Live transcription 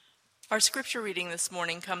Our scripture reading this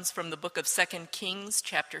morning comes from the book of 2 Kings,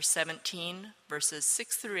 chapter 17, verses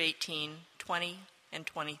 6 through 18, 20, and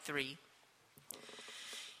 23.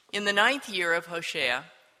 In the 9th year of Hoshea,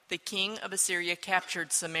 the king of Assyria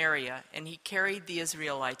captured Samaria, and he carried the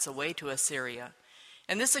Israelites away to Assyria.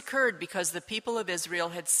 And this occurred because the people of Israel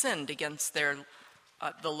had sinned against the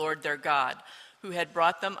Lord their God, who had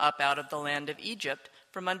brought them up out of the land of Egypt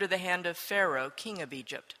from under the hand of Pharaoh, king of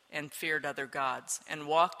Egypt, and feared other gods, and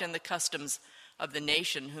walked in the customs of the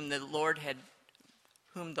nation whom the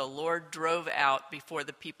Lord drove out before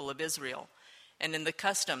the people of Israel, and in the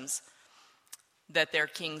customs that their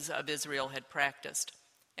kings of Israel had practiced.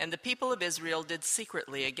 And the people of Israel did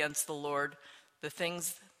secretly against the Lord the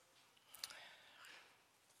things...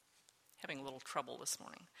 Having a little trouble this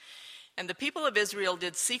morning. And the people of Israel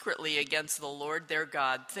did secretly against the Lord their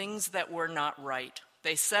God things that were not right.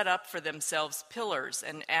 They set up for themselves pillars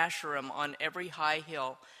and asherim on every high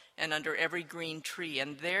hill and under every green tree,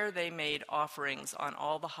 and there they made offerings on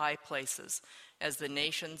all the high places, as the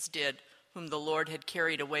nations did, whom the Lord had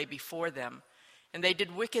carried away before them. And they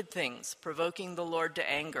did wicked things, provoking the Lord to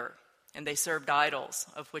anger. And they served idols,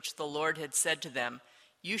 of which the Lord had said to them,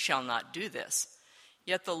 "You shall not do this."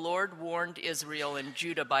 Yet the Lord warned Israel and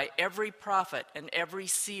Judah by every prophet and every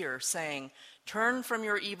seer, saying, "Turn from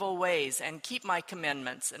your evil ways and keep my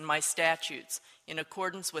commandments and my statutes in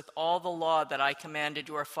accordance with all the law that I commanded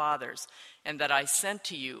your fathers and that I sent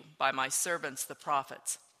to you by my servants the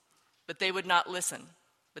prophets." But they would not listen,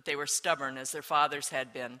 but they were stubborn as their fathers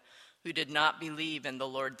had been, who did not believe in the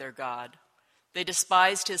Lord their God. They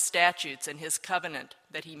despised his statutes and his covenant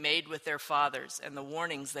that he made with their fathers and the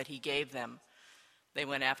warnings that he gave them. They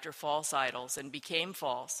went after false idols and became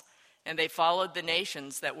false, and they followed the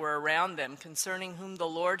nations that were around them, concerning whom the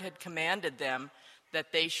Lord had commanded them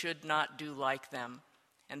that they should not do like them.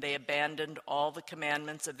 And they abandoned all the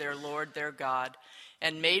commandments of their Lord their God,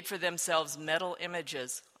 and made for themselves metal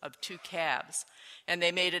images of 2 calves. And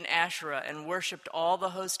they made an Asherah, and worshipped all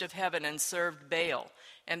the host of heaven, and served Baal.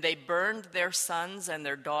 And they burned their sons and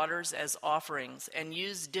their daughters as offerings, and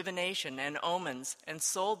used divination and omens, and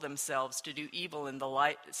sold themselves to do evil in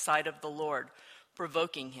the sight of the Lord,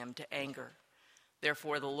 provoking him to anger.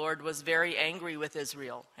 Therefore the Lord was very angry with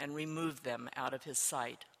Israel, and removed them out of his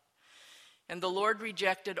sight. And the Lord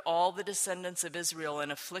rejected all the descendants of Israel,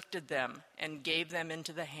 and afflicted them, and gave them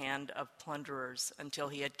into the hand of plunderers, until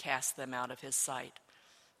he had cast them out of his sight.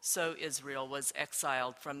 So Israel was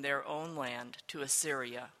exiled from their own land to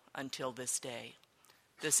Assyria until this day.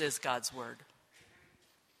 This is God's word.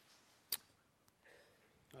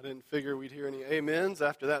 I didn't figure we'd hear any amens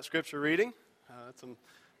after that scripture reading. That's some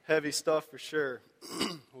heavy stuff for sure.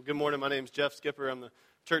 Well, good morning. My name's Jeff Skipper. I'm the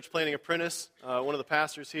church planting apprentice, one of the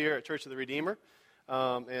pastors here at Church of the Redeemer.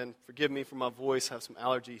 And forgive me for my voice. I have some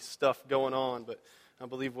allergy stuff going on, but I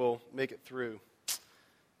believe we'll make it through.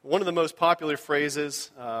 One of the most popular phrases,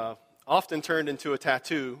 often turned into a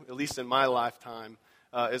tattoo, at least in my lifetime,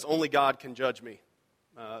 is "Only God can judge me."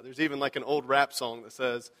 There's even like an old rap song that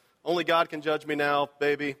says, "Only God can judge me now,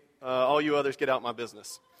 baby. All you others get out my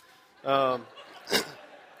business." It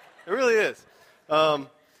really is.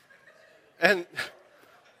 And,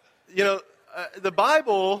 you know, the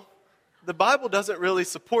Bible doesn't really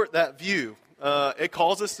support that view. It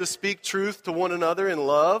calls us to speak truth to one another in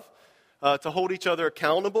love, to hold each other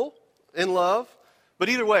accountable in love. But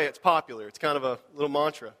either way, it's popular. It's kind of a little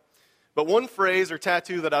mantra. But one phrase or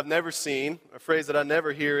tattoo that I've never seen, a phrase that I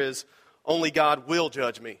never hear, is "Only God will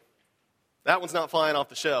judge me." That one's not flying off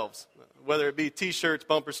the shelves. Whether it be T-shirts,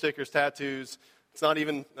 bumper stickers, tattoos, it's not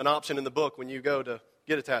even an option in the book when you go to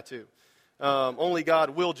get a tattoo. Only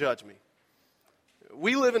God will judge me.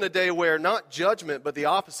 We live in a day where not judgment, but the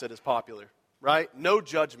opposite is popular, right? No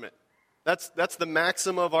judgment. That's the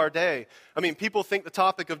maxim of our day. I mean, people think the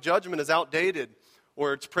topic of judgment is outdated,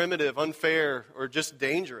 or it's primitive, unfair, or just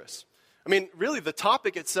dangerous. I mean, really, the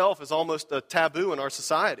topic itself is almost a taboo in our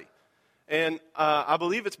society. And I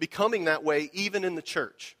believe it's becoming that way even in the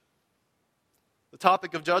church. The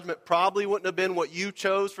topic of judgment probably wouldn't have been what you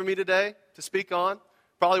chose for me today to speak on.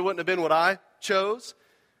 Probably wouldn't have been what I chose.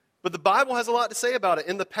 But the Bible has a lot to say about it.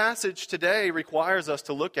 And the passage today requires us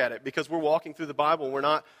to look at it because we're walking through the Bible and we're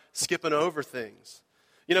not skipping over things.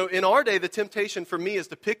 You know, in our day, the temptation for me is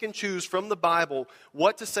to pick and choose from the Bible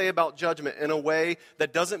what to say about judgment in a way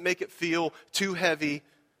that doesn't make it feel too heavy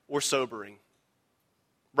or sobering.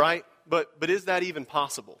 Right? But is that even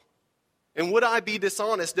possible? And would I be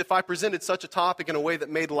dishonest if I presented such a topic in a way that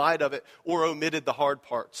made light of it or omitted the hard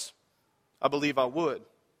parts? I believe I would.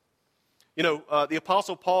 You know, the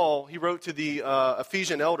Apostle Paul, he wrote to the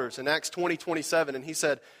Ephesian elders in Acts 20:27, and he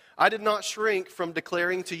said, I did not shrink from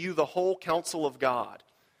declaring to you the whole counsel of God.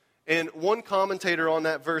 And one commentator on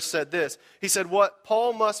that verse said this. He said, what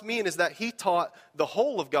Paul must mean is that he taught the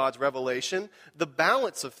whole of God's revelation, the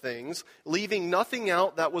balance of things, leaving nothing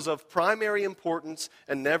out that was of primary importance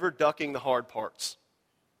and never ducking the hard parts.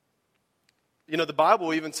 You know, the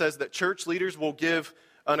Bible even says that church leaders will give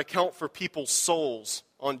an account for people's souls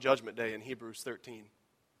on Judgment Day in Hebrews 13.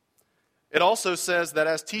 It also says that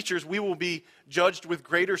as teachers, we will be judged with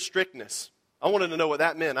greater strictness. I wanted to know what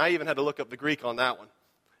that meant. I even had to look up the Greek on that one.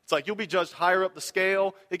 It's like you'll be judged higher up the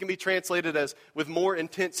scale. It can be translated as with more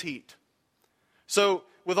intense heat. So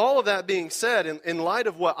with all of that being said, in light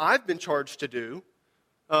of what I've been charged to do,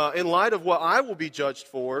 in light of what I will be judged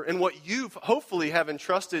for, and what you hopefully have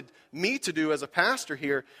entrusted me to do as a pastor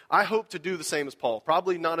here, I hope to do the same as Paul.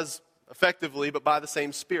 Probably not as effectively, but by the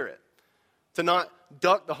same Spirit. To not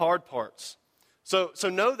duck the hard parts. So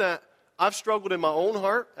know that I've struggled in my own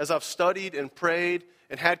heart as I've studied and prayed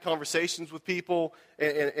and had conversations with people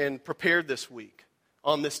and prepared this week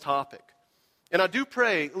on this topic. And I do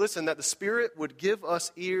pray, listen, that the Spirit would give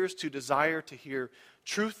us ears to desire to hear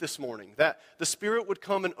truth this morning. That the Spirit would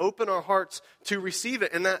come and open our hearts to receive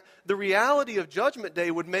it. And that the reality of Judgment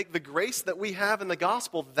Day would make the grace that we have in the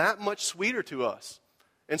gospel that much sweeter to us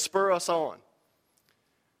and spur us on.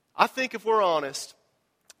 I think if we're honest,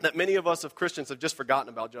 that many of us as Christians have just forgotten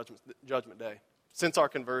about Judgment Day since our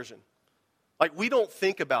conversion. Like, we don't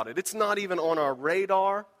think about it. It's not even on our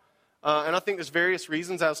radar. And I think there's various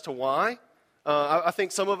reasons as to why. I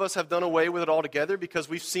think some of us have done away with it altogether because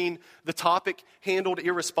we've seen the topic handled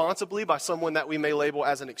irresponsibly by someone that we may label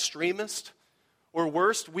as an extremist. Or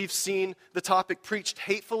worse, we've seen the topic preached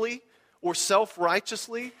hatefully or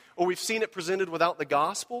self-righteously, or we've seen it presented without the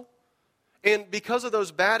gospel. And because of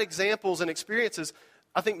those bad examples and experiences,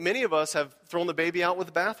 I think many of us have thrown the baby out with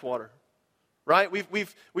the bathwater. Right?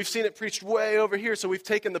 We've seen it preached way over here, so we've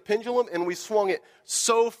taken the pendulum and we swung it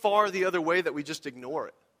so far the other way that we just ignore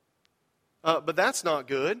it. But that's not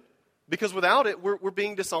good, because without it, we're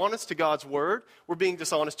being dishonest to God's word. We're being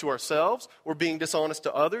dishonest to ourselves. We're being dishonest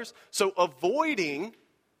to others. So avoiding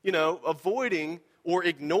or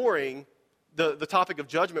ignoring the topic of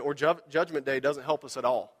judgment or Judgment Day doesn't help us at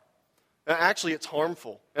all. Actually, it's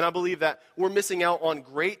harmful. And I believe that we're missing out on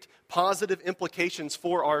great positive implications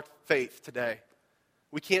for our faith today.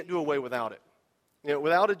 We can't do away without it. You know,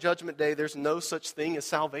 without a Judgment Day, there's no such thing as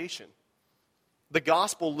salvation. The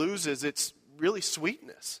gospel loses its really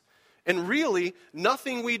sweetness. And really,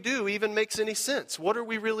 nothing we do even makes any sense. What are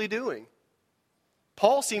we really doing?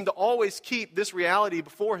 Paul seemed to always keep this reality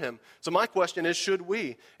before him. So my question is, should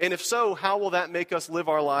we? And if so, how will that make us live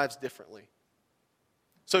our lives differently?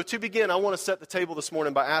 So to begin, I want to set the table this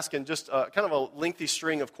morning by asking just kind of a lengthy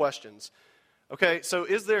string of questions. Okay, so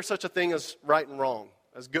is there such a thing as right and wrong,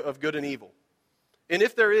 of good and evil? And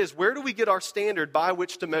if there is, where do we get our standard by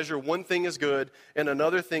which to measure one thing as good and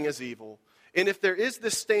another thing as evil? And if there is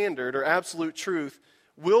this standard or absolute truth,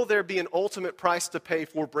 will there be an ultimate price to pay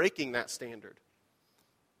for breaking that standard?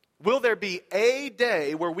 Will there be a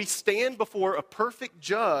day where we stand before a perfect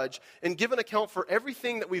judge and give an account for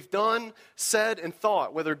everything that we've done, said, and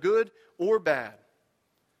thought, whether good or bad?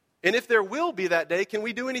 And if there will be that day, can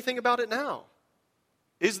we do anything about it now?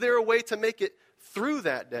 Is there a way to make it through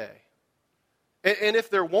that day? And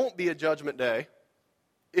if there won't be a Judgment Day,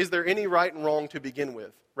 is there any right and wrong to begin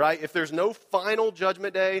with? Right? If there's no final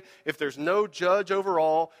Judgment Day, if there's no judge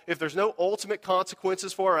overall, if there's no ultimate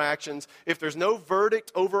consequences for our actions, if there's no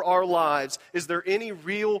verdict over our lives, is there any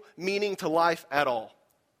real meaning to life at all?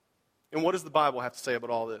 And what does the Bible have to say about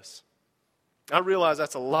all this? I realize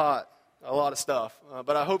that's a lot of stuff,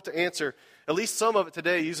 but I hope to answer at least some of it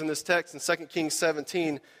today using this text in 2 Kings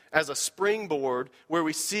 17 as a springboard where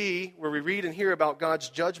we read and hear about God's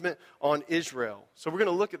judgment on Israel. So we're going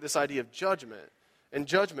to look at this idea of judgment and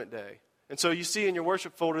Judgment Day. And so you see in your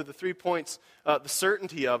worship folder the 3 points, the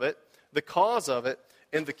certainty of it, the cause of it,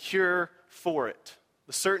 and the cure for it.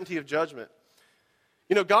 The certainty of judgment.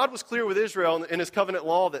 You know, God was clear with Israel in his covenant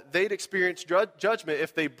law that they'd experience judgment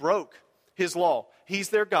if they broke his law. He's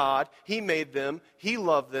their God. He made them. He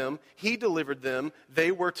loved them. He delivered them.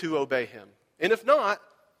 They were to obey him. And if not,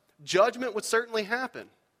 judgment would certainly happen.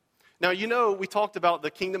 Now, you know, we talked about the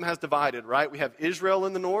kingdom has divided, right? We have Israel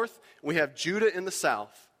in the north, we have Judah in the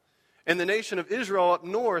south. And the nation of Israel up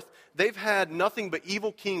north, they've had nothing but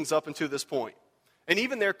evil kings up until this point. And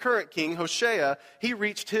even their current king, Hoshea, he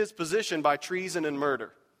reached his position by treason and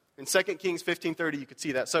murder. In 2 Kings 15:30, you could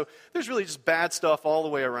see that. So there's really just bad stuff all the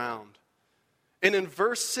way around. And in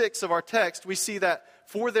verse 6 of our text, we see that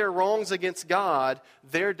for their wrongs against God,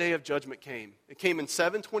 their day of judgment came. It came in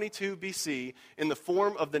 722 BC in the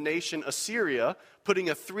form of the nation Assyria, putting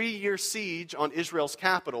a 3-year siege on Israel's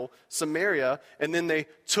capital, Samaria, and then they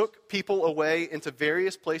took people away into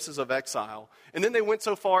various places of exile. And then they went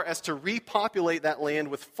so far as to repopulate that land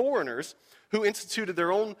with foreigners who instituted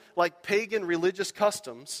their own pagan religious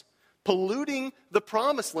customs, polluting the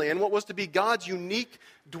promised land, what was to be God's unique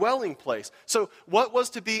dwelling place. So what was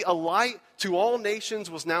to be a light to all nations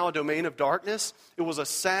was now a domain of darkness. It was a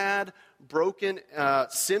sad, broken,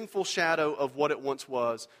 sinful shadow of what it once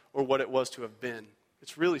was or what it was to have been.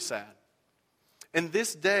 It's really sad. And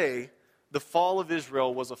this day, the fall of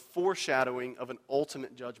Israel was a foreshadowing of an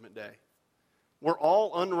ultimate judgment day, where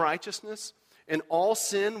all unrighteousness and all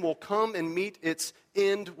sin will come and meet its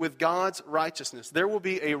end with God's righteousness. There will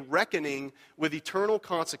be a reckoning with eternal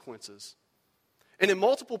consequences. And in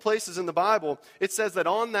multiple places in the Bible, it says that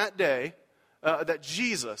on that day, that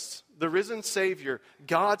Jesus, the risen Savior,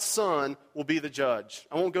 God's Son, will be the judge.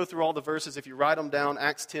 I won't go through all the verses. If you write them down,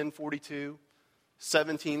 Acts 10:42,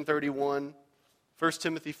 17:31, 1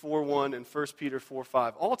 Timothy 4:1, and 1 Peter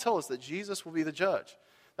 4:5, all tell us that Jesus will be the judge.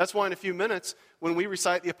 That's why in a few minutes, when we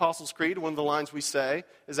recite the Apostles' Creed, one of the lines we say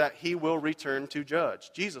is that he will return to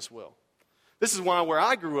judge. Jesus will. This is why where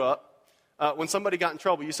I grew up, when somebody got in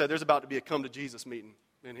trouble, you said, there's about to be a come to Jesus meeting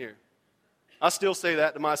in here. I still say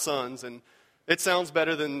that to my sons, and it sounds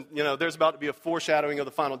better than, there's about to be a foreshadowing of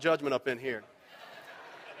the final judgment up in here.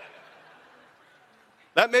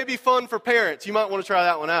 That may be fun for parents. You might want to try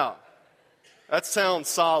that one out. That sounds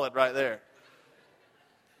solid right there.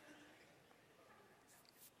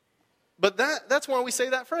 But that's why we say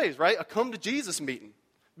that phrase, right? A come to Jesus meeting.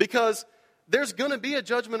 Because there's going to be a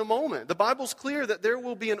judgment moment. The Bible's clear that there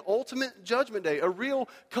will be an ultimate judgment day, a real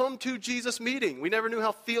come to Jesus meeting. We never knew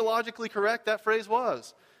how theologically correct that phrase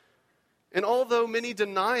was. And although many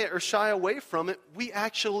deny it or shy away from it, we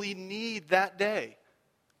actually need that day.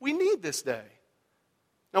 We need this day.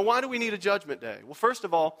 Now, why do we need a judgment day? Well, first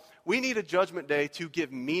of all, we need a judgment day to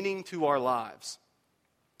give meaning to our lives.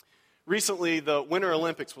 Recently, the Winter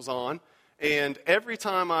Olympics was on, and every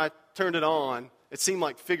time I turned it on, it seemed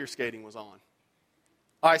like figure skating was on.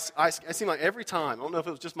 I seemed like every time, I don't know if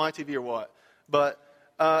it was just my TV or what, but,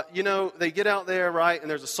 they get out there, right, and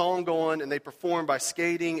there's a song going, and they perform by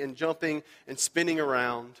skating and jumping and spinning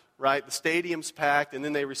around, right? The stadium's packed, and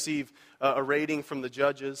then they receive a rating from the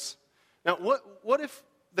judges. Now, what if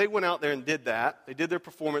they went out there and did that? They did their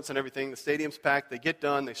performance and everything, the stadium's packed, they get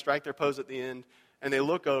done, they strike their pose at the end, and they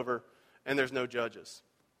look over, and there's no judges.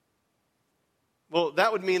 Well,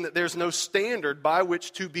 that would mean that there's no standard by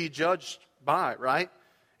which to be judged by, right?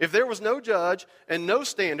 If there was no judge and no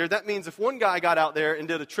standard, that means if one guy got out there and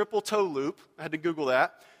did a triple toe loop, I had to Google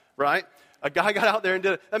that, right? A guy got out there and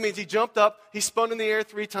did it. That means he jumped up, he spun in the air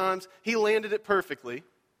 3 times, he landed it perfectly.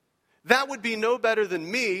 That would be no better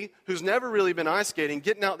than me, who's never really been ice skating,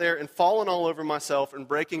 getting out there and falling all over myself and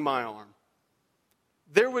breaking my arm.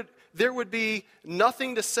 There would be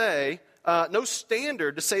nothing to say, no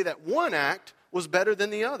standard to say that one act was better than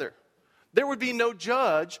the other. There would be no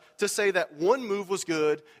judge to say that one move was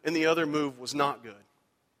good and the other move was not good.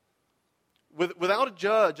 Without a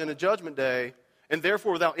judge and a judgment day, and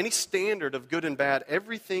therefore without any standard of good and bad,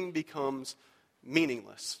 everything becomes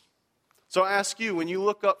meaningless. So I ask you, when you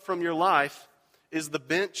look up from your life, is the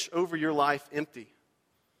bench over your life empty?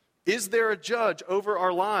 Is there a judge over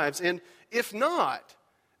our lives? And if not,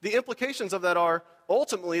 the implications of that are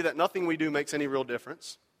ultimately that nothing we do makes any real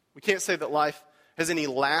difference. We can't say that life has any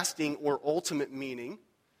lasting or ultimate meaning.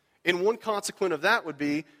 And one consequence of that would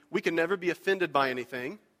be we can never be offended by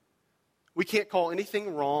anything. We can't call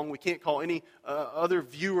anything wrong. We can't call any other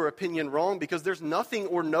view or opinion wrong because there's nothing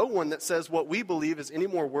or no one that says what we believe is any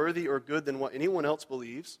more worthy or good than what anyone else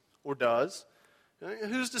believes or does.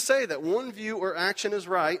 Who's to say that one view or action is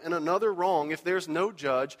right and another wrong if there's no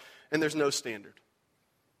judge and there's no standard?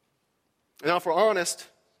 Now, if we're honest,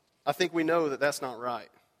 I think we know that that's not right.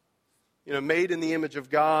 Made in the image of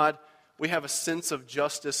God, we have a sense of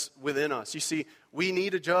justice within us. You see, we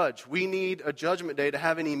need a judge. We need a judgment day to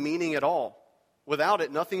have any meaning at all. Without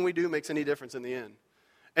it, nothing we do makes any difference in the end.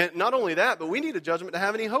 And not only that, but we need a judgment to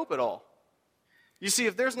have any hope at all. You see,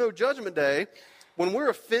 if there's no judgment day, when we're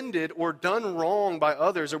offended or done wrong by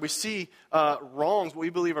others, or we see wrongs, what we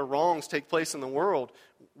believe are wrongs, take place in the world,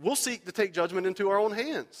 we'll seek to take judgment into our own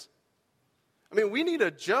hands. We need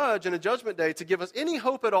a judge and a judgment day to give us any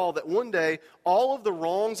hope at all that one day all of the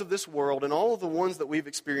wrongs of this world and all of the ones that we've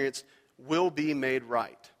experienced will be made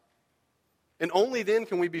right. And only then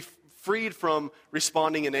can we be freed from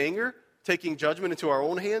responding in anger, taking judgment into our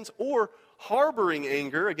own hands, or harboring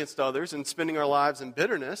anger against others and spending our lives in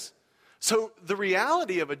bitterness. So the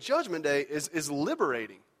reality of a judgment day is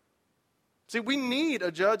liberating. See, we need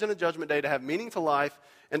a judge and a judgment day to have meaning to life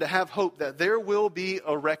and to have hope that there will be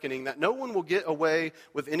a reckoning, that no one will get away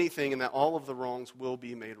with anything, and that all of the wrongs will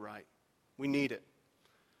be made right. We need it.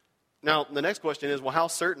 Now, the next question is, well, how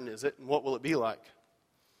certain is it, and what will it be like?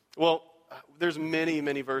 Well, there's many,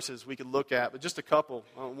 many verses we could look at, but just a couple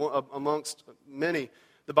amongst many.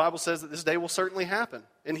 The Bible says that this day will certainly happen.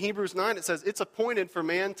 In Hebrews 9, it says, it's appointed for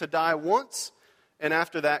man to die once, and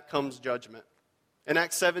after that comes judgment. In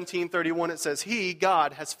Acts 17:31, it says, He,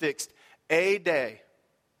 God, has fixed a day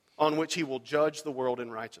on which He will judge the world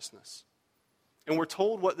in righteousness. And we're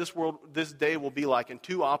told what this day will be like in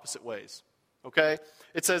two opposite ways. Okay?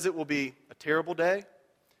 It says it will be a terrible day,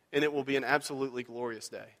 and it will be an absolutely glorious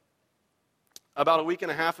day. About a week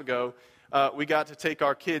and a half ago, we got to take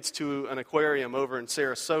our kids to an aquarium over in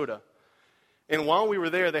Sarasota. And while we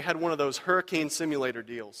were there, they had one of those hurricane simulator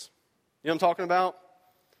deals. You know what I'm talking about?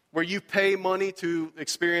 Where you pay money to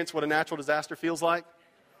experience what a natural disaster feels like.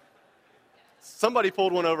 Somebody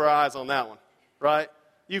pulled one over our eyes on that one, right?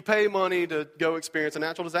 You pay money to go experience a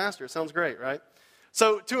natural disaster. It sounds great, right?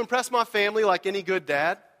 So to impress my family, like any good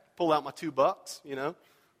dad, pull out my $2,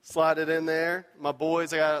 slide it in there. My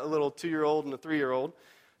boys, I got a little 2-year-old and a 3-year-old.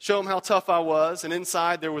 Show them how tough I was. And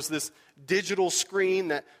inside there was this digital screen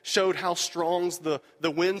that showed how strong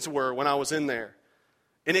the winds were when I was in there.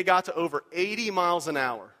 And it got to over 80 miles an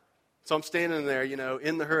hour. So I'm standing there,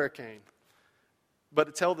 in the hurricane. But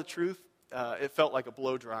to tell the truth, it felt like a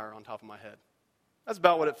blow dryer on top of my head. That's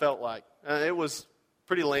about what it felt like. It was a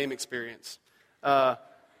pretty lame experience. And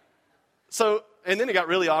then it got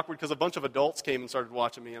really awkward because a bunch of adults came and started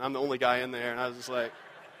watching me, and I'm the only guy in there, and I was just like,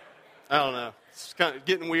 I don't know. It's kind of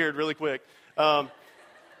getting weird really quick.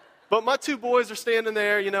 But my 2 boys are standing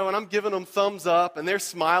there, and I'm giving them thumbs up, and they're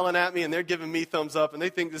smiling at me, and they're giving me thumbs up, and they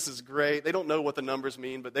think this is great. They don't know what the numbers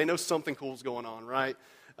mean, but they know something cool's going on, right?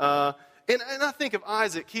 And I think of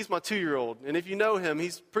Isaac. He's my 2-year-old, and if you know him,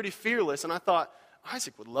 he's pretty fearless, and I thought,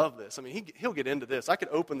 Isaac would love this. I mean, he'll get into this. I could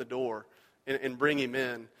open the door and bring him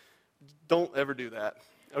in. Don't ever do that,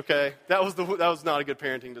 okay? That was not a good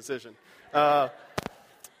parenting decision. I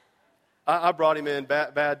brought him in,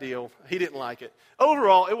 bad deal. He didn't like it.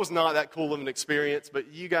 Overall, it was not that cool of an experience,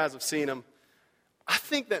 but you guys have seen him. I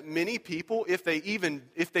think that many people, if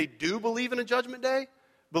they do believe in a judgment day,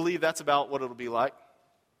 believe that's about what it'll be like.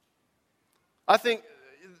 I think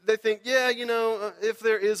they think, if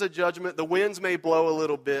there is a judgment, the winds may blow a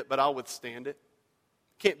little bit, but I'll withstand it.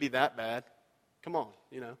 Can't be that bad. Come on,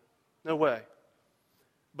 no way.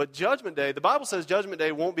 But Judgment Day, the Bible says Judgment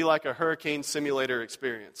Day won't be like a hurricane simulator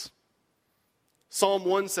experience. Psalm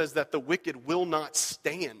 1 says that the wicked will not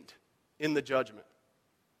stand in the judgment.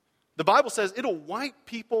 The Bible says it'll wipe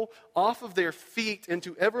people off of their feet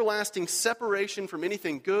into everlasting separation from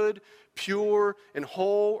anything good, pure, and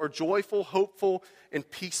whole, or joyful, hopeful, and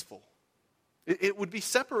peaceful. It would be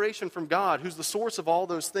separation from God, who's the source of all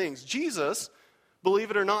those things. Jesus,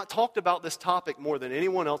 believe it or not, talked about this topic more than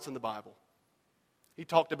anyone else in the Bible. He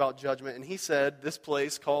talked about judgment, and he said this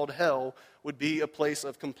place called hell would be a place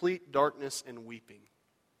of complete darkness and weeping.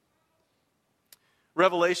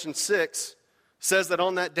 Revelation 6 says that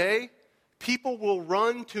on that day, people will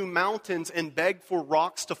run to mountains and beg for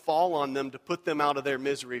rocks to fall on them to put them out of their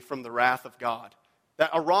misery from the wrath of God. That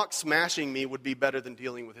a rock smashing me would be better than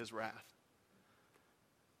dealing with his wrath.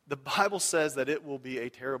 The Bible says that it will be a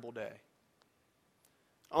terrible day.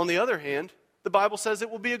 On the other hand, the Bible says it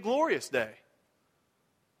will be a glorious day.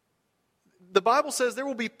 The Bible says there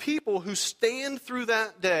will be people who stand through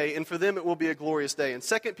that day, and for them it will be a glorious day. In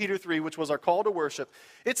 2 Peter 3, which was our call to worship,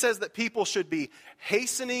 it says that people should be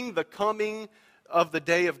hastening the coming of the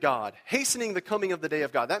day of God. Hastening the coming of the day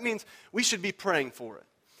of God. That means we should be praying for it.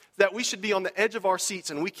 That we should be on the edge of our seats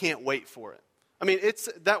and we can't wait for it. I mean,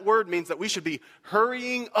 that word means that we should be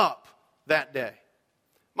hurrying up that day.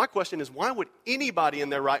 My question is, why would anybody in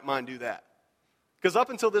their right mind do that? Because up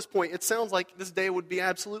until this point, it sounds like this day would be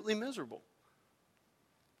absolutely miserable.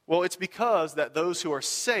 Well, it's because that those who are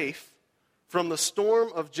safe from the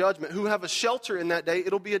storm of judgment, who have a shelter in that day,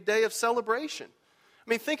 it'll be a day of celebration. I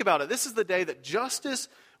mean, think about it. This is the day that justice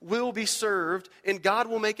will be served and God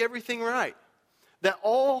will make everything right. That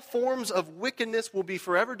all forms of wickedness will be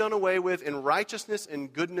forever done away with and righteousness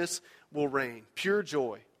and goodness will reign. Pure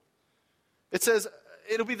joy. It says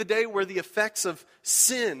it'll be the day where the effects of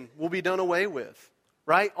sin will be done away with.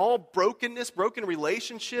 Right? All brokenness, broken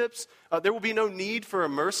relationships. There will be no need for a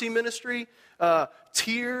mercy ministry.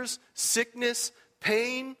 Tears, sickness,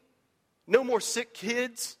 pain. No more sick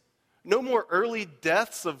kids. No more early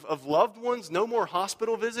deaths of loved ones. No more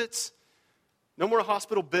hospital visits. No more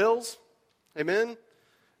hospital bills. Amen?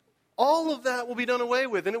 All of that will be done away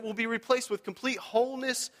with, and it will be replaced with complete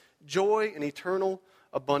wholeness, joy, and eternal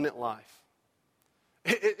abundant life.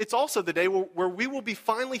 It's also the day where we will be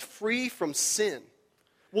finally free from sin.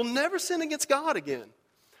 We'll never sin against God again.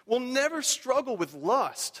 We'll never struggle with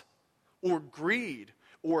lust or greed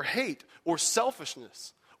or hate or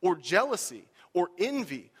selfishness or jealousy or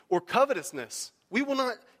envy or covetousness. We will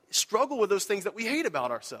not struggle with those things that we hate about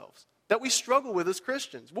ourselves, that we struggle with as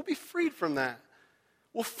Christians. We'll be freed from that.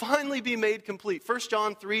 We'll finally be made complete. 1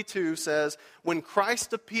 John 3:2 says, when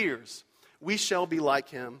Christ appears, we shall be like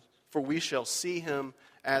him, for we shall see him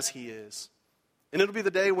as he is. And it'll be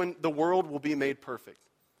the day when the world will be made perfect.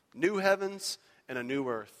 New heavens and a new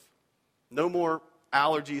earth. No more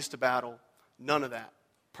allergies to battle. None of that.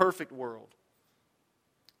 Perfect world.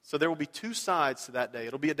 So there will be two sides to that day.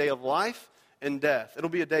 It'll be a day of life and death. It'll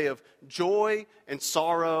be a day of joy and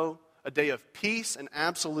sorrow, a day of peace and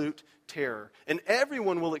absolute terror. And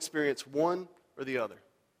everyone will experience one or the other.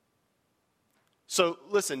 So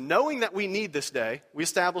listen, knowing that we need this day, we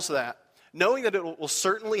establish that, knowing that it will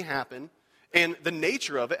certainly happen, and the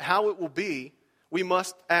nature of it, how it will be, we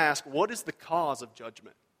must ask, what is the cause of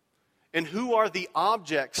judgment? And who are the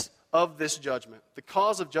objects of this judgment? The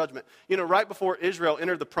cause of judgment. You know, right before Israel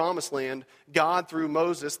entered the promised land, God, through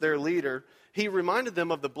Moses, their leader, he reminded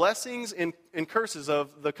them of the blessings and curses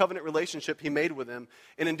of the covenant relationship he made with them.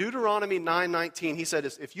 And in Deuteronomy 9:19, he said,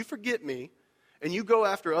 if you forget me, and you go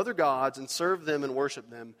after other gods and serve them and worship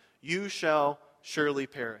them, you shall surely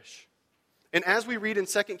perish. And as we read in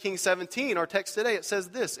 2 Kings 17, our text today, it says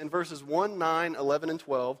this in verses 1, 9, 11, and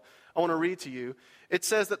 12. I want to read to you. It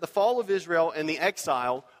says that the fall of Israel and the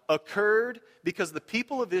exile occurred because the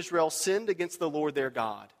people of Israel sinned against the Lord their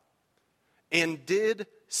God and did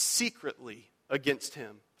secretly against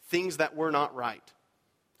him things that were not right,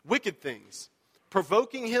 wicked things,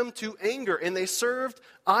 provoking him to anger, and they served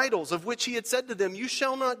idols of which he had said to them, you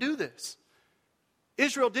shall not do this.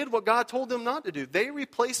 Israel did what God told them not to do. They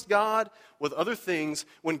replaced God with other things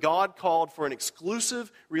when God called for an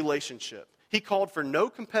exclusive relationship. He called for no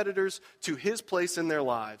competitors to his place in their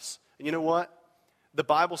lives. And you know what? The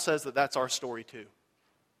Bible says that that's our story too.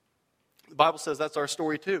 The Bible says that's our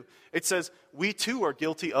story too. It says we too are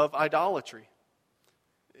guilty of idolatry.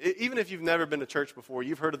 Even if you've never been to church before,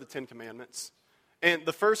 you've heard of the 10 Commandments. And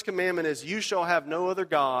the first commandment is, you shall have no other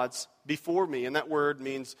gods before me. And that word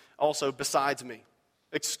means also besides me.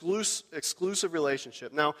 Exclusive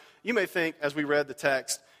relationship. Now, you may think, as we read the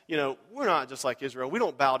text, you know, we're not just like Israel. We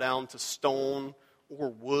don't bow down to stone or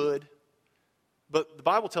wood. But the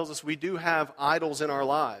Bible tells us we do have idols in our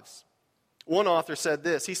lives. One author said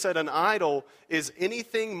this. He said, an idol is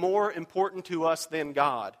anything more important to us than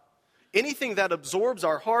God. Anything that absorbs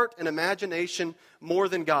our heart and imagination more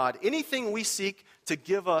than God. Anything we seek to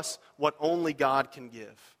give us what only God can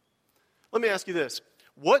give. Let me ask you this.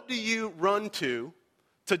 What do you run to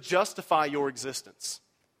justify your existence?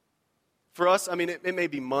 For us, I mean, it may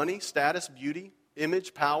be money, status, beauty,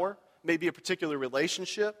 image, power. It may be a particular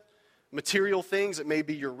relationship, material things. It may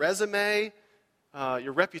be your resume,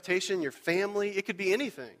 your reputation, your family. It could be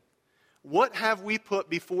anything. What have we put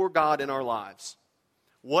before God in our lives?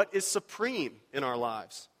 What is supreme in our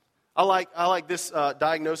lives? I like this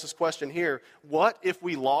diagnosis question here. What if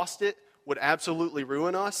we lost it would absolutely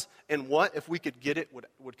ruin us? And what if we could get it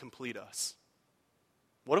would complete us?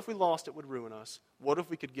 What if we lost it would ruin us? What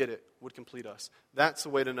if we could get it would complete us? That's the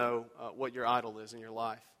way to know what your idol is in your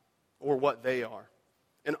life, or what they are.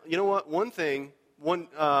 And you know what? One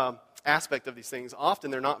aspect of these things,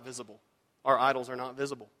 often they're not visible. Our idols are not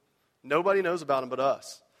visible. Nobody knows about them but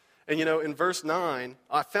us. And you know, in verse 9,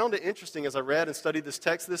 I found it interesting as I read and studied this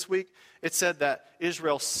text this week. It said that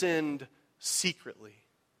Israel sinned secretly.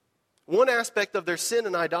 One aspect of their sin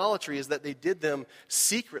and idolatry is that they did them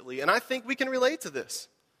secretly. And I think we can relate to this,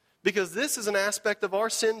 because this is an aspect of our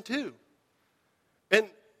sin too. And,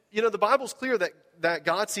 you know, the Bible's clear that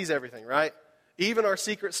God sees everything, right? Even our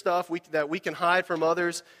secret stuff that we can hide from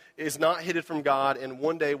others is not hidden from God, and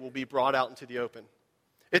one day will be brought out into the open.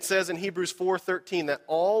 It says in Hebrews 4:13 that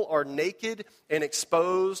all are naked and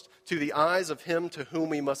exposed to the eyes of him to whom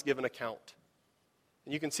we must give an account.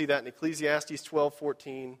 And you can see that in Ecclesiastes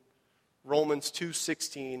 12:14, Romans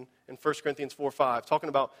 2:16, and 1 Corinthians 4:5, talking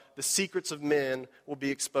about the secrets of men will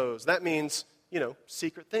be exposed. That means, you know,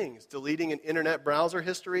 secret things, deleting an internet browser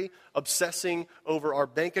history, obsessing over our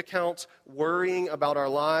bank accounts, worrying about our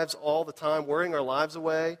lives all the time, worrying our lives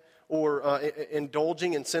away, or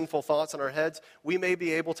indulging in sinful thoughts in our heads. We may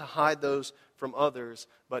be able to hide those from others,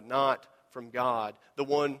 but not from God,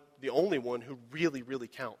 the only one who really, really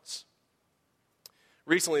counts.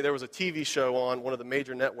 Recently, there was a TV show on one of the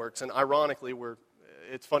major networks, and ironically,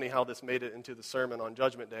 it's funny how this made it into the sermon on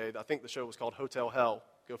Judgment Day. I think the show was called Hotel Hell.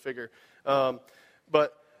 Go figure.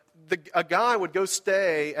 But a guy would go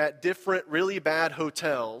stay at different really bad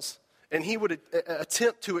hotels, and he would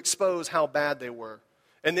attempt to expose how bad they were.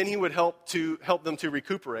 And then he would help them to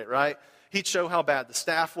recuperate, right? He'd show how bad the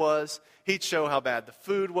staff was. He'd show how bad the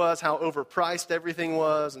food was, how overpriced everything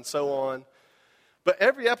was, and so on. But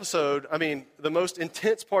every episode, the most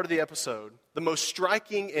intense part of the episode, the most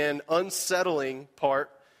striking and unsettling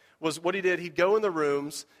part was what he did. He'd go in the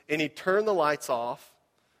rooms, and he'd turn the lights off,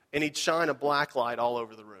 and he'd shine a black light all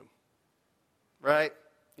over the room. Right?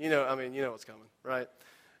 You know what's coming, right?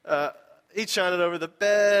 He'd shine it over the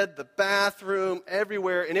bed, the bathroom,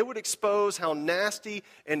 everywhere, and it would expose how nasty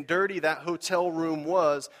and dirty that hotel room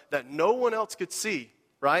was that no one else could see,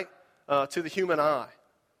 right, to the human eye.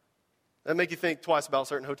 That make you think twice about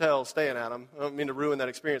certain hotels, staying at them. I don't mean to ruin that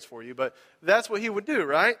experience for you, but that's what he would do,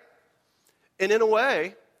 right? And in a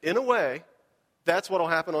way, that's what will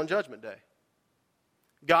happen on Judgment Day.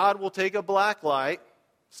 God will take a black light,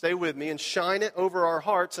 stay with me, and shine it over our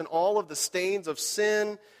hearts, and all of the stains of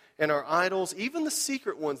sin and our idols, even the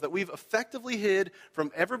secret ones that we've effectively hid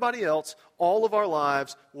from everybody else, all of our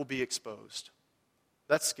lives will be exposed.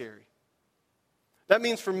 That's scary. That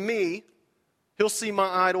means for me, he'll see my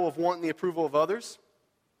idol of wanting the approval of others,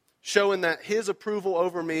 showing that his approval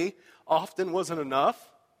over me often wasn't enough.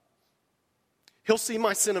 He'll see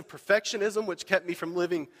my sin of perfectionism, which kept me from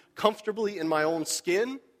living comfortably in my own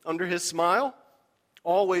skin under his smile,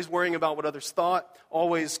 always worrying about what others thought,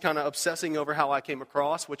 always kind of obsessing over how I came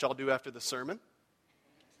across, which I'll do after the sermon.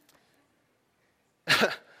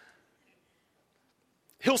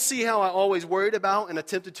 He'll see how I always worried about and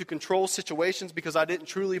attempted to control situations because I didn't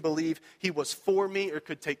truly believe he was for me or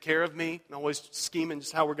could take care of me, and always scheming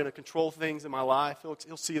just how we're going to control things in my life.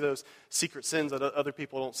 He'll see those secret sins that other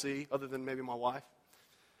people don't see, other than maybe my wife.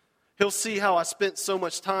 He'll see how I spent so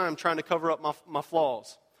much time trying to cover up my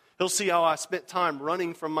flaws. He'll see how I spent time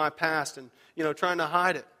running from my past and, trying to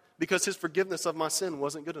hide it because his forgiveness of my sin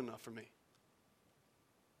wasn't good enough for me.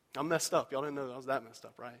 I'm messed up. Y'all didn't know I was that messed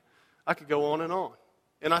up, right? I could go on and on.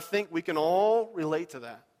 And I think we can all relate to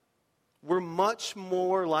that. We're much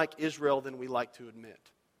more like Israel than we like to admit.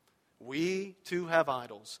 We too have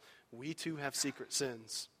idols. We too have secret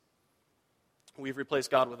sins. We've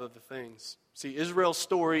replaced God with other things. See, Israel's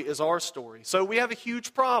story is our story. So we have a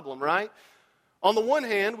huge problem, right? On the one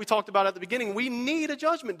hand, we talked about at the beginning, we need a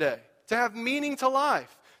judgment day to have meaning to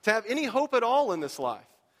life, to have any hope at all in this life.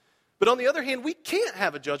 But on the other hand, we can't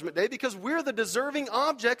have a judgment day because we're the deserving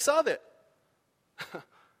objects of it.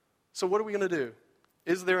 So what are we going to do?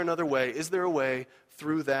 Is there another way? Is there a way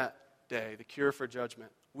through that day, the cure for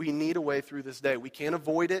judgment? We need a way through this day. We can't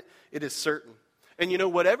avoid it. It is certain. And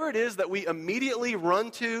whatever it is that we immediately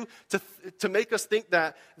run to make us think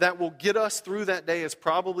that will get us through that day is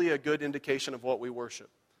probably a good indication of what we worship.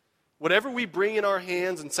 Whatever we bring in our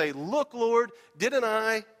hands and say, look, Lord, didn't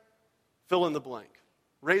I fill in the blank?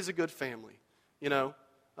 Raise a good family,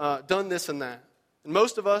 done this and that. And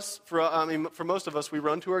for most of us, we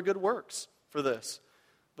run to our good works for this.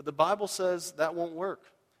 But the Bible says that won't work.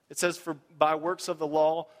 It says, for by works of the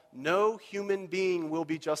law, no human being will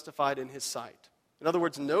be justified in his sight. In other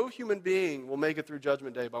words, no human being will make it through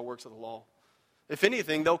Judgment Day by works of the law. If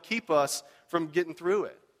anything, they'll keep us from getting through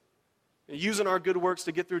it. And using our good works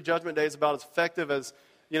to get through Judgment Day is about as effective as,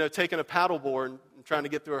 taking a paddleboard and trying to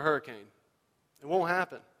get through a hurricane. It won't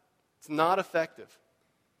happen. It's not effective.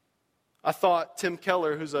 I thought Tim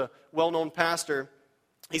Keller, who's a well-known pastor,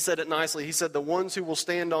 he said it nicely. He said, the ones who will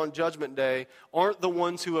stand on Judgment Day aren't the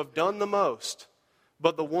ones who have done the most,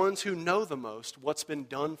 but the ones who know the most what's been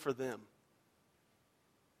done for them.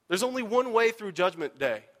 There's only one way through Judgment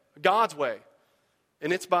Day, God's way,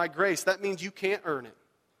 and it's by grace. That means you can't earn it.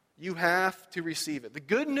 You have to receive it. The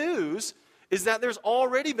good news is that there's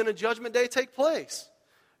already been a Judgment Day take place,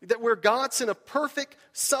 that where God sent a perfect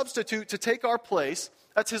substitute to take our place.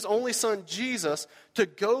 That's his only son, Jesus, to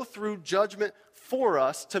go through judgment for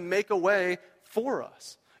us, to make a way for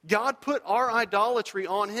us. God put our idolatry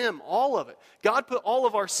on him, all of it. God put all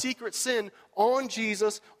of our secret sin on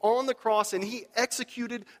Jesus, on the cross, and he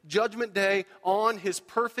executed Judgment Day on his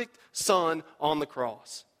perfect son on the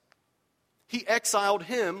cross. He exiled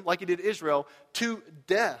him, like he did Israel, to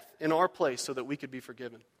death in our place so that we could be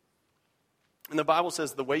forgiven. And the Bible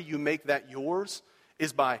says the way you make that yours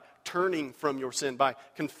is by turning from your sin, by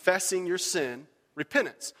confessing your sin,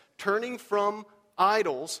 repentance, turning from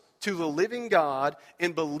idols to the living God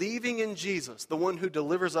and believing in Jesus, the one who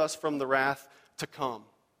delivers us from the wrath to come.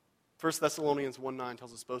 1 Thessalonians 1:9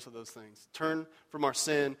 tells us both of those things. Turn from our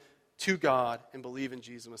sin to God and believe in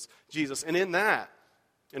Jesus. And in that,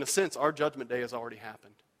 in a sense, our judgment day has already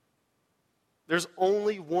happened. There's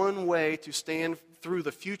only one way to stand through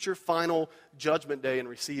the future final judgment day and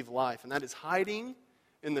receive life, and that is hiding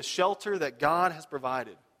in the shelter that God has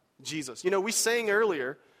provided, Jesus. You know, we sang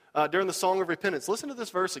earlier during the Song of Repentance. Listen to this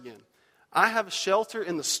verse again. I have a shelter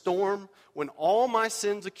in the storm when all my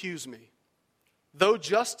sins accuse me. Though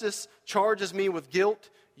justice charges me with guilt,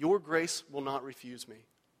 your grace will not refuse me.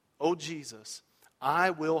 O Jesus,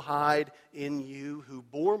 I will hide in you who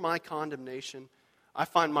bore my condemnation. I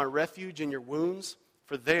find my refuge in your wounds,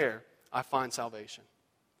 for there I find salvation.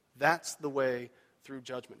 That's the way through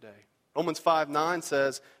Judgment Day. Romans 5:9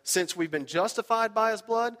 says, since we've been justified by his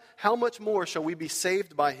blood, how much more shall we be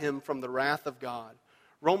saved by him from the wrath of God?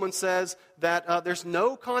 Romans says that there's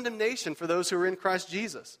no condemnation for those who are in Christ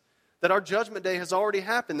Jesus. That our judgment day has already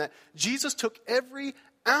happened. That Jesus took every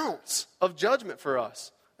ounce of judgment for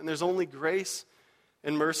us. And there's only grace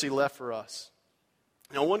and mercy left for us.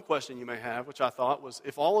 Now, one question you may have, which I thought was,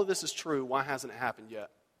 if all of this is true, why hasn't it happened yet?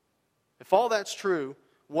 If all that's true,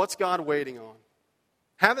 what's God waiting on?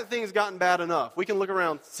 Haven't things gotten bad enough? We can look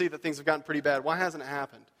around and see that things have gotten pretty bad. Why hasn't it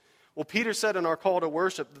happened? Well, Peter said in our call to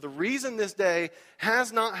worship, that the reason this day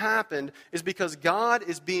has not happened is because God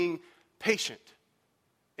is being patient.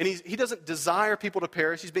 And he doesn't desire people to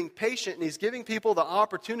perish. He's being patient, and he's giving people the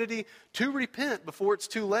opportunity to repent before it's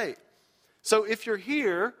too late. So if you're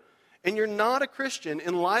here and you're not a Christian,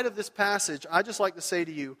 in light of this passage, I'd just like to say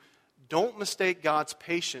to you, don't mistake God's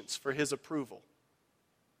patience for his approval.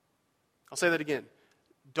 I'll say that again.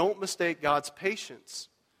 Don't mistake God's patience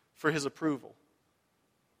for his approval.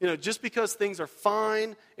 You know, just because things are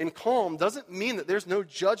fine and calm doesn't mean that there's no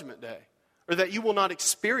judgment day or that you will not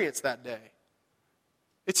experience that day.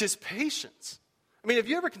 It's his patience. I mean, have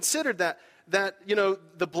you ever considered that you know,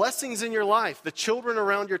 the blessings in your life, the children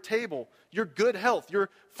around your table, your good health, your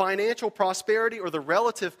financial prosperity, or the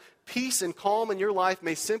relative peace and calm in your life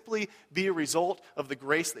may simply be a result of the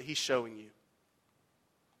grace that he's showing you?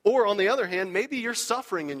 Or on the other hand, maybe you're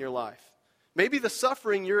suffering in your life. Maybe the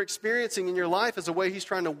suffering you're experiencing in your life is a way he's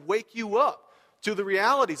trying to wake you up to the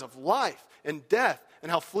realities of life and death and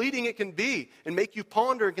how fleeting it can be, and make you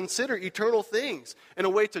ponder and consider eternal things in a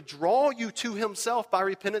way to draw you to himself by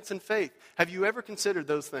repentance and faith. Have you ever considered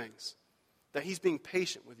those things? That he's being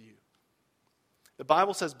patient with you. The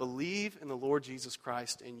Bible says, believe in the Lord Jesus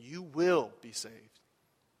Christ and you will be saved.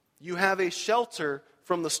 You have a shelter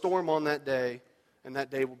from the storm on that day, and that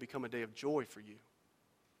day will become a day of joy for you.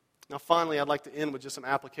 Now finally, I'd like to end with just some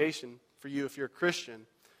application for you if you're a Christian.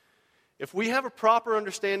 If we have a proper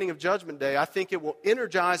understanding of Judgment Day, I think it will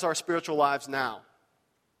energize our spiritual lives now.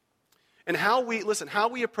 And how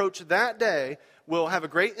we approach that day will have a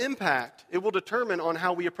great impact. It will determine on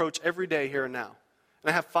how we approach every day here and now.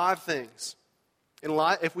 And I have 5 things.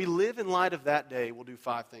 If we live in light of that day, we'll do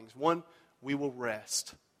 5 things. 1, we will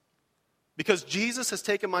rest. Because Jesus has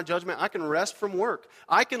taken my judgment, I can rest from work.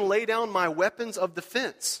 I can lay down my weapons of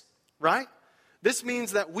defense, right? This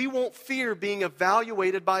means that we won't fear being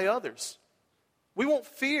evaluated by others. We won't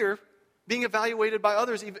fear being evaluated by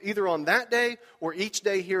others either on that day or each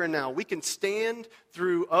day here and now. We can stand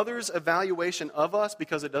through others' evaluation of us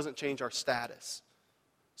because it doesn't change our status.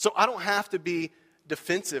 So I don't have to be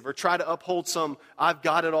defensive or try to uphold some I've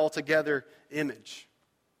got it all together image.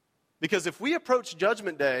 Because if we approach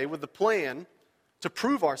Judgment Day with the plan to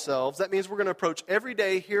prove ourselves, that means we're going to approach every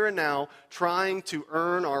day here and now trying to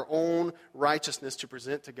earn our own righteousness to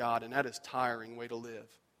present to God, and that is a tiring way to live,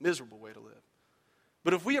 miserable way to live.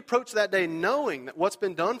 But if we approach that day knowing that what's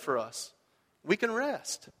been done for us, we can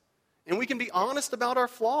rest. And we can be honest about our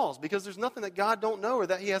flaws because there's nothing that God don't know or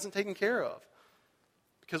that he hasn't taken care of.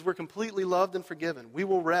 Because we're completely loved and forgiven. We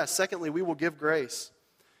will rest. Secondly, we will give grace.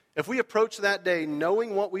 If we approach that day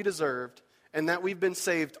knowing what we deserved and that we've been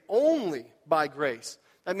saved only by grace,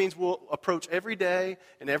 that means we'll approach every day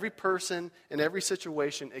and every person and every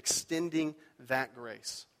situation extending that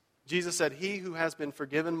grace. Jesus said, he who has been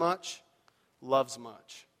forgiven much loves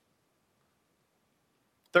much.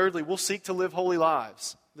 Thirdly, we'll seek to live holy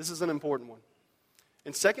lives. This is an important one.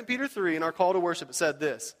 In 2 Peter 3, in our call to worship, it said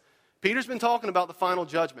this. Peter's been talking about the final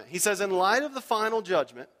judgment. He says, in light of the final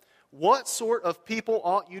judgment, what sort of people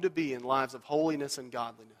ought you to be in lives of holiness and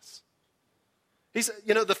godliness? He said,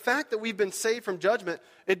 the fact that we've been saved from judgment,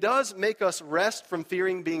 it does make us rest from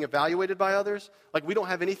fearing being evaluated by others. Like we don't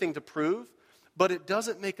have anything to prove. But it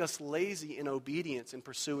doesn't make us lazy in obedience in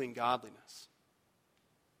pursuing godliness.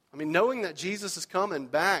 I mean, knowing that Jesus is coming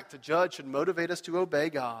back to judge should motivate us to obey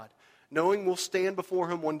God, knowing we'll stand before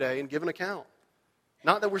him one day and give an account.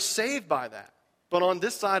 Not that we're saved by that, but on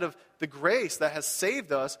this side of the grace that has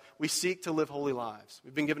saved us, we seek to live holy lives.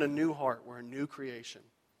 We've been given a new heart. We're a new creation.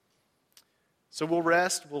 So we'll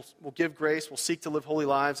rest, we'll give grace, we'll seek to live holy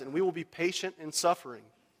lives, and we will be patient in suffering.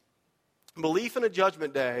 Belief in a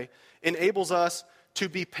judgment day enables us to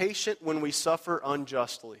be patient when we suffer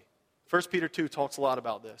unjustly. 1 Peter 2 talks a lot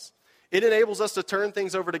about this. It enables us to turn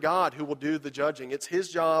things over to God who will do the judging. It's his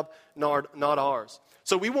job, not ours.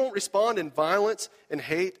 So we won't respond in violence and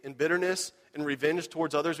hate and bitterness and revenge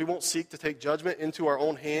towards others. We won't seek to take judgment into our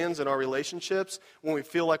own hands and our relationships when we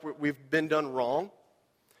feel like we've been done wrong.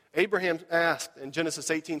 Abraham asked in Genesis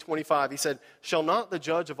 18:25, he said, "Shall not the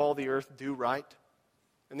judge of all the earth do right?"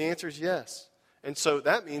 And the answer is yes. And so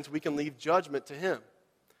that means we can leave judgment to him.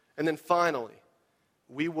 And then finally,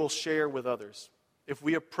 we will share with others. If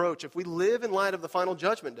we live in light of the final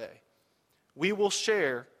judgment day, we will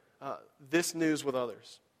share this news with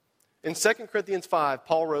others. In 2 Corinthians 5,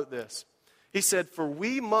 Paul wrote this. He said, "For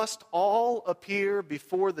we must all appear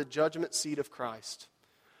before the judgment seat of Christ,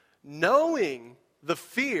 knowing the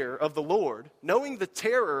fear of the Lord," knowing the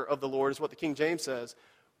terror of the Lord is what the King James says,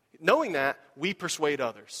 knowing that, we persuade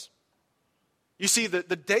others. You see, the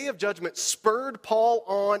day of judgment spurred Paul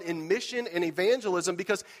on in mission and evangelism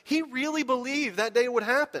because he really believed that day would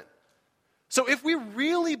happen. So if we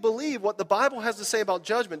really believe what the Bible has to say about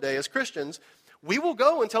Judgment Day as Christians, we will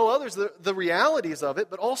go and tell others the realities of it,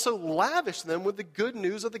 but also lavish them with the good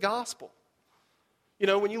news of the gospel. You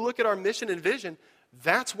know, when you look at our mission and vision,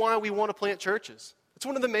 that's why we want to plant churches. It's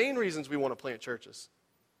one of the main reasons we want to plant churches.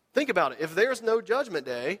 Think about it. If there's no Judgment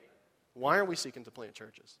Day, why are we seeking to plant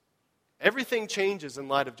churches? Everything changes in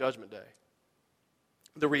light of Judgment Day.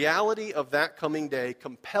 The reality of that coming day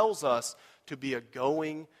compels us to be a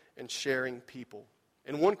going and sharing people.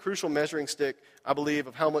 And one crucial measuring stick, I believe,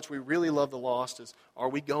 of how much we really love the lost is, are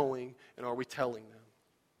we going and are we telling them?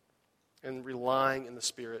 And relying in the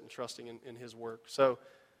Spirit and trusting in his work. So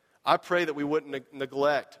I pray that we wouldn't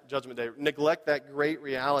neglect Judgment Day, neglect that great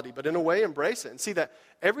reality, but in a way embrace it and see that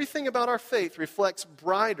everything about our faith reflects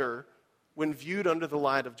brighter when viewed under the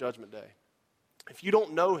light of Judgment Day. If you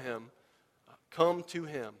don't know him, come to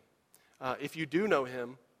him. If you do know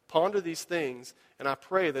him, ponder these things, and I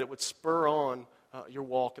pray that it would spur on your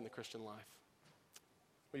walk in the Christian life.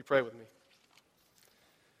 Will you pray with me?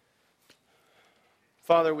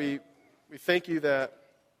 Father, we thank you that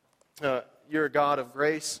you're a God of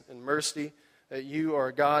grace and mercy, that you are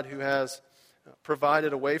a God who has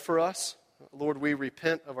provided a way for us. Lord, we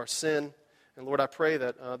repent of our sin. And Lord, I pray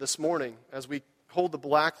that this morning, as we hold the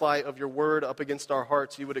black light of your word up against our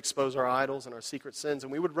hearts, you would expose our idols and our secret sins,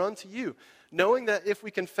 and we would run to you, knowing that if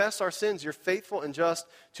we confess our sins, you're faithful and just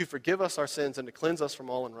to forgive us our sins and to cleanse us from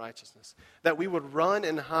all unrighteousness. That we would run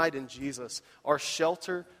and hide in Jesus, our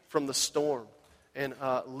shelter from the storm, and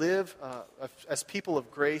live as people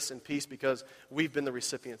of grace and peace because we've been the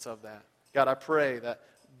recipients of that. God, I pray that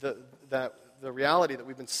the reality that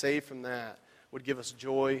we've been saved from that would give us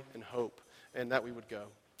joy and hope, and that we would go.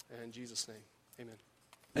 In Jesus' name, amen.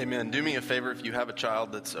 Amen. Do me a favor, if you have a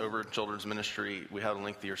child that's over at Children's Ministry, we had a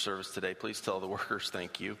link to your service today. Please tell the workers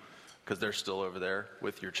thank you, because they're still over there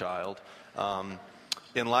with your child.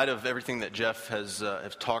 In light of everything that Jeff has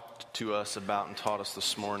talked to us about and taught us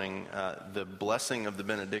this morning, the blessing of the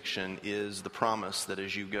benediction is the promise that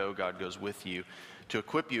as you go, God goes with you to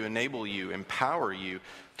equip you, enable you, empower you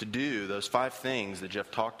to do those 5 things that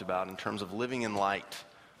Jeff talked about in terms of living in light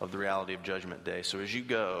of the reality of Judgment Day. So as you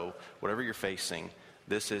go, whatever you're facing,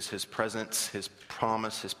 this is his presence, his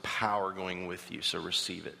promise, his power going with you. So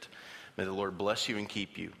receive it. May the Lord bless you and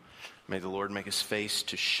keep you. May the Lord make his face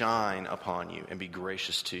to shine upon you and be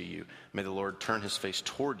gracious to you. May the Lord turn his face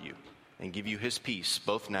toward you and give you his peace,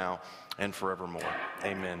 both now and forevermore.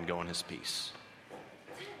 Amen. Go in his peace.